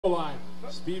Line,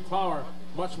 Speed Power,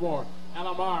 much more.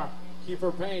 LMR,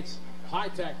 Kiefer Paints, High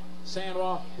Tech,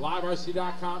 Sanwa,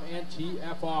 LiveRC.com, and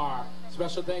TFR.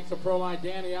 Special thanks to Proline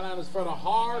Danny Allen for the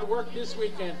hard work this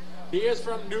weekend. He is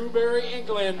from Newbury,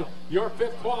 England. Your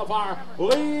fifth qualifier,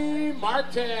 Lee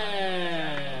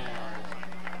Martin.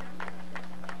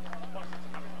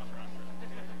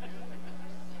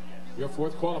 Your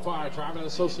fourth qualifier, driving an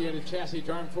Associated chassis,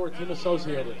 driving for Team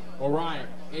Associated, Orion,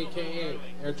 a.k.a.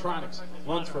 Airtronics,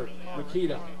 Lunsford,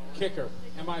 Makita, Kicker,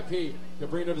 MIP,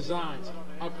 Debrino Designs,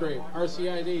 Upgrade,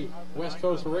 RCID, West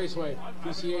Coast Raceway,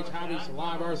 PCH Hobbies,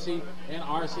 Live RC, and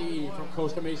RCE from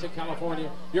Costa Mesa, California.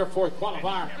 Your fourth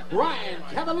qualifier, Ryan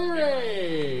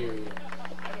Cavalieri.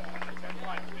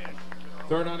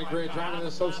 Third on the grid, driving an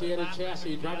Associated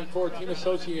chassis, driving for Team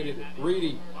Associated,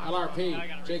 Reedy, LRP,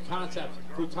 J Concepts,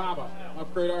 Futaba,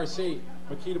 Upgrade RC,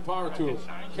 Makita Power Tools,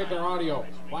 Kicker Audio,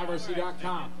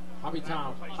 LiveRC.com,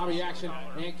 Hobbytown, Hobby Action,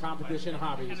 and Competition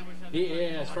Hobbies. He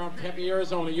is from Tempe,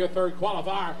 Arizona. Your third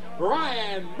qualifier,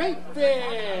 Ryan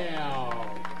Mayfield.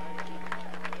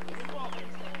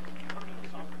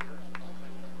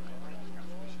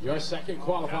 Your second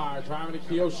qualifier, driving the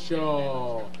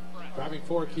Kyosho. Driving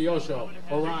for Kyosho,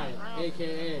 Orion,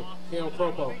 a.k.a. KO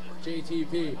Propo,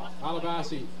 JTP,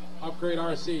 Alabasi, Upgrade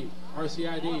RC,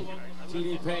 RCID,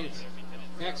 TD Paints,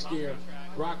 X Gear,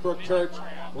 Rockbrook Church,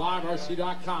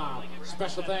 LiveRC.com.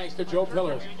 Special thanks to Joe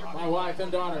Pillars, my wife and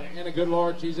daughter, and the good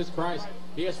Lord Jesus Christ.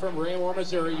 He is from Raymore,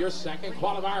 Missouri. Your second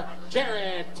qualifier,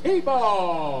 Jared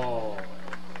Tebow.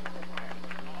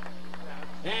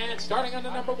 And starting on the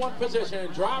number one position,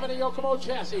 driving a Yokomo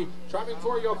chassis, driving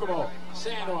for Yokomo,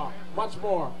 Sanwa, much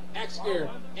more, X Gear,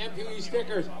 MPE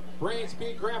stickers, Brain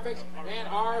Speed Graphics, and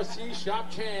RC Shop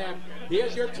Champ. He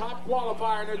is your top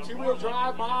qualifier in the two-wheel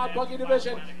drive mod buggy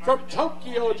division from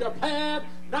Tokyo, Japan,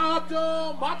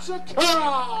 Naoto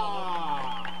Matsukura.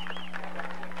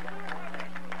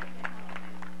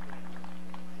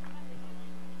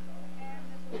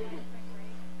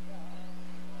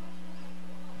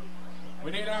 We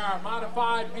need our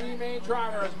modified B main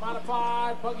drivers.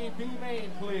 Modified buggy B main,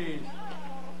 please.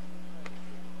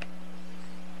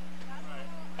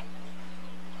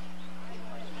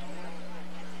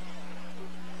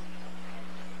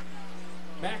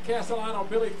 Matt Castellano,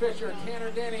 Billy Fisher, Tanner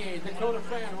Denny, Dakota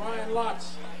Fan, Ryan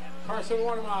Lutz, Carson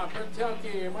Warnemont, Brent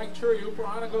Telke, Mike Trury, Hooper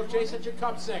Hanago, Jason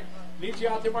Jakubczyk. Need you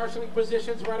out there marshaling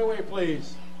positions right away,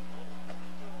 please.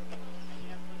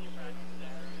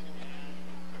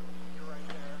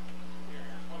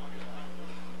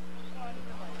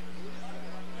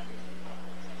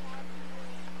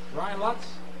 Ryan Lutz.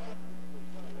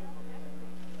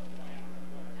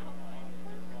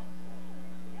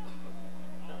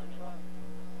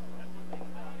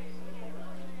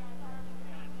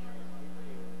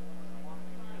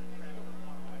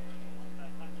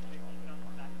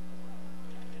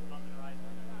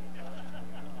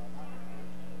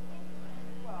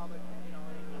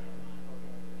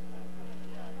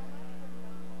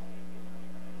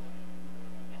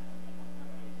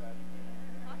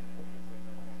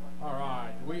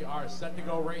 We are set to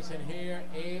go racing here,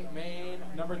 A main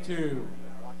number 2.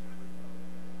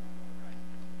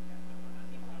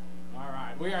 All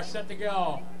right, we are set to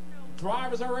go.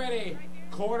 Drivers are ready.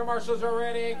 Corner marshals are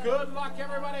ready. Good luck,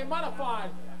 everybody. Modified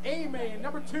A main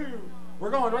number 2.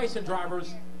 We're going racing,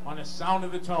 drivers, on the sound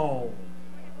of the tone.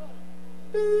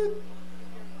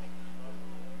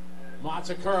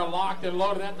 Matsukura locked and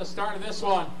loaded at the start of this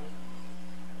one.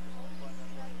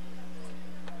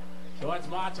 So it's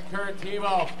Matsukura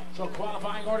Tebow. So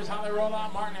qualifying orders, how they roll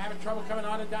out. Martin having trouble coming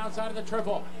on the downside of the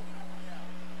triple.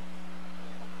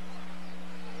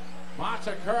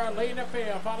 Matsukura leading the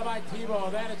field, followed by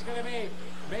Tebow. Then it's going to be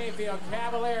Mayfield,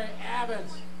 Cavalieri,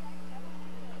 Evans.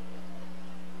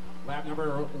 Lap number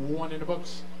 1 in the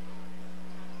books.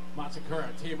 Matsukura,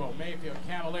 Tebow, Mayfield,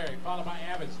 Cavalieri, followed by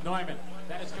Evans, Neumann.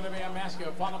 Then it's going to be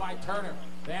Amescu, followed by Turner.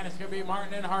 Then it's going to be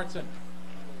Martin and Hartson.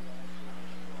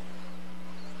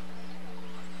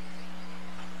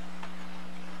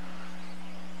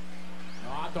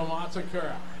 Otto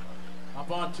Matsukura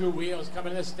up on 2 wheels,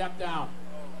 coming this step down.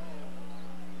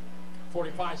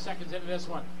 45 seconds into this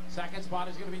one. Second spot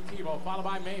is going to be Tebow, followed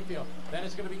by Mayfield. Then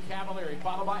it's going to be Cavalieri,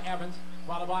 followed by Evans,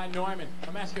 followed by Neumann.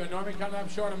 Amescu, Neumann coming up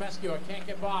short. Amescu can't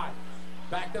get by.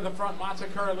 Back to the front,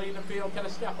 Matsukura leading the field. Can a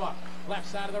step up. Left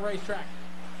side of the racetrack.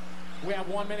 We have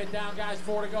 1 minute down, guys.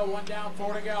 4 to go. 1 down,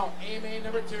 4 to go. A main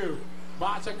number 2.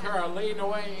 Matsukura leading the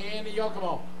way in the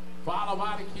Yokomo. Followed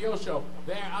by the Kyosho.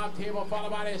 There up Tebow, followed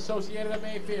by the Associated of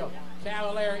Mayfield.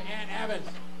 Cavalieri and Evans.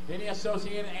 Then the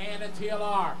Associated and the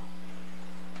TLR.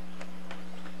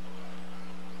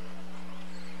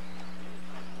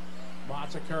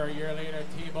 Massacre, your leader,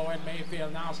 Tebow and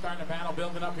Mayfield now starting to battle,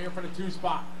 building up here for the 2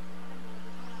 spot.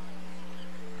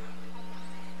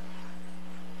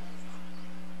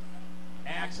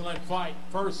 Excellent fight.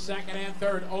 First, second, and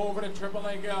third over to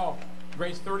AAA go.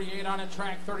 Race 38 on the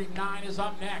track. 39 is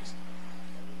up next.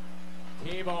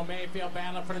 Tebow, Mayfield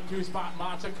battling for the 2 spot.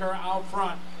 Massacre out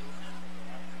front.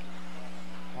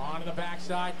 On to the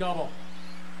backside double.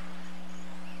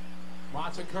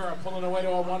 Matsukura pulling away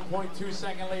to a 1.2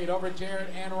 second lead over Jared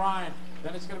and Ryan.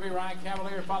 Then it's going to be Ryan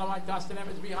Cavalieri followed by Dustin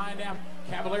Evans behind them.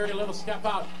 Cavalieri a little step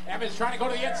out. Evans trying to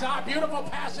go to the inside. Beautiful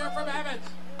pass there from Evans.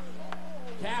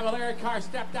 Cavalieri car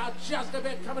stepped out just a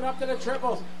bit coming up to the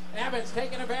triples. Evans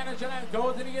taking advantage of that.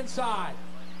 Goes to the inside.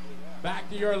 Back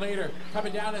to your leader.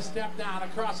 Coming down a step down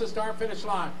across the start finish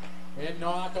line. In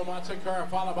Noato Matsukura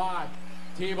followed by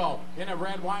Tebow in a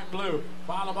red, white, and blue.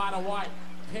 Followed by the white,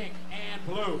 pink, and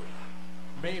blue.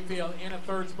 Mayfield in a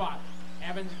 3rd spot.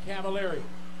 Evans, Cavalieri.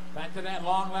 Back to that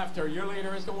long lefter. Your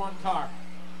leader is the 1 car.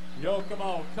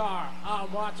 Yokomo car on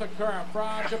Matsukura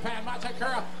from Japan.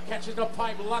 Matsukura catches the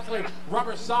pipe. Luckily,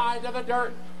 rubber side to the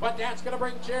dirt. But that's going to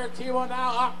bring Jared Tebow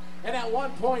now up. And that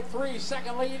 1.3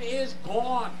 second lead is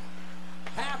gone.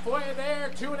 Halfway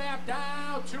there, 2.5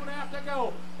 down, 2.5 to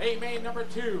go. A-main number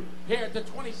 2 here at the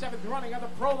 27th running of the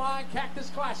Pro Line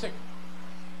Cactus Classic.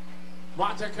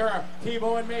 Matsukura,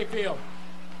 Tebow, and Mayfield.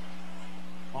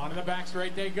 On to the back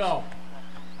straight they go.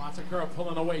 Matsukura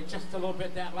pulling away just a little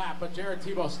bit that lap, but Jared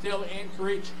Tebow still in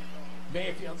reach.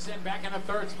 Mayfield sitting back in the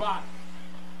 3rd spot.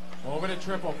 Over to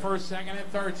triple, 1st, 2nd,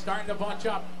 and 3rd, starting to bunch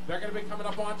up. They're going to be coming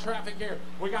up on traffic here.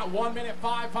 We got 1 minute,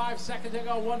 5 seconds to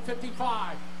go,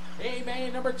 1:55.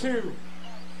 A-main number 2.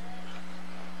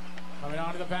 Coming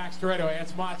on to the back straightaway,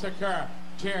 it's Matsukura,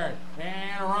 Jared,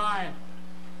 and Ryan.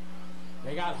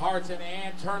 They got Hartson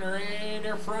and Turner in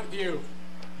their front view.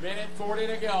 Minute 40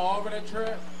 to go. Over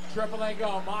to AAA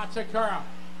go. Matsukura,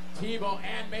 Tebow,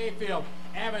 and Mayfield.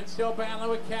 Evans still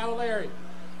battling with Cavalieri.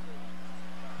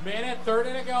 Minute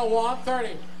 30 to go.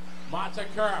 1:30.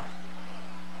 Matsukura.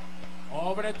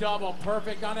 Over to double.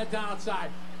 Perfect on the downside.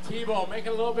 Tebow making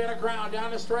a little bit of ground down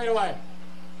the straightaway.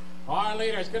 Our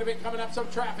leader is going to be coming up some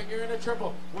traffic here in the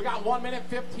triple. We got 1 minute,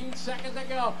 15 seconds to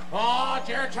go. Oh,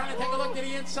 Jared trying to take a look to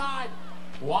the inside.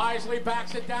 Wisely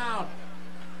backs it down.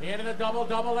 Into the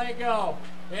double they go.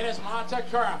 It is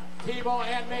Matsukura, Tebow,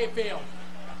 and Mayfield.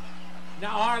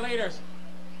 Now our leaders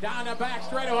down the back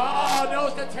straightaway. Oh,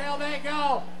 nose to tail they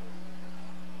go.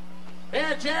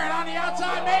 Here, Jared on the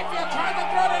outside. Mayfield trying to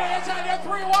throw to the inside.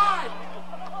 They're 3 wide.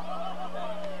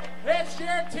 It's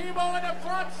Jared Tebow in the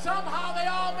front. Somehow they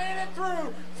all made it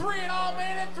through. 3 and all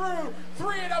made it through.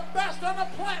 3 of the best on the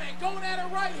planet going at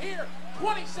it right here.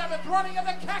 27th running of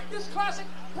the Cactus Classic,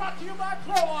 brought to you by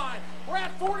Proline. We're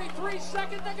at 43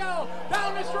 seconds to go.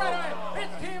 Down the straightaway,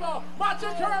 it's Tebow,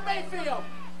 Matsukura, Mayfield.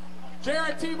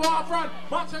 Jared Tebow out front.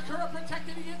 Matsukura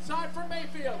protecting the inside from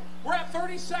Mayfield. We're at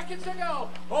 30 seconds to go.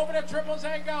 Over to triples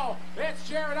they go. It's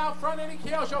Jared out front in the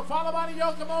Kyosho, followed by the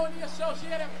Yokomo and the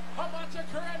Associated of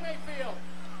Matsukura and Mayfield.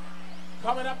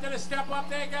 Coming up to the step up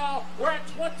they go. We're at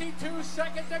 22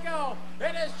 seconds to go.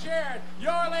 It is Jared,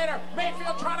 your leader.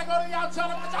 Mayfield trying to go to the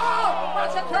outside. Oh!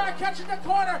 Matsukura catching the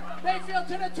corner. Mayfield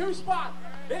to the 2 spot.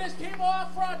 It is Tebow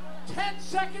up front. 10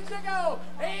 seconds to go.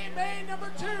 A-main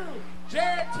number 2.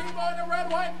 Jared Tebow in the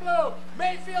red, white, and blue.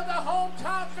 Mayfield, the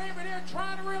hometown favorite here,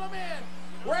 trying to reel him in.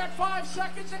 We're at 5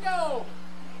 seconds to go.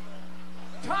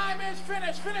 Time is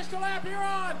finished. Finish the lap you're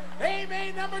on.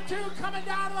 A-main number 2 coming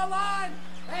down to the line.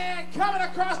 And coming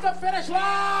across the finish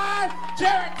line,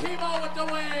 Jared Tebow with the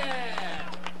win.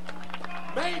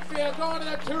 Mayfield going to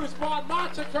the 2 spot.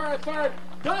 Matsukura 3rd.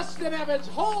 Dustin Evans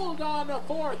hold on the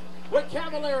 4th with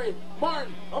Cavalieri,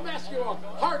 Martin, Omescuo,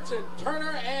 Hartson,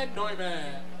 Turner, and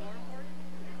Neumann.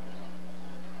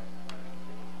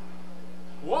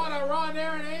 What a run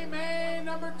there in A-main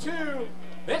number 2.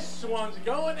 This one's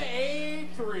going to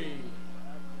A3.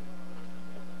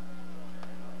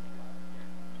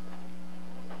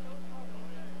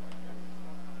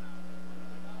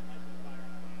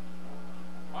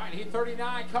 All right, heat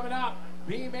 39 coming up.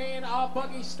 B-main of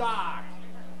Buggy stock.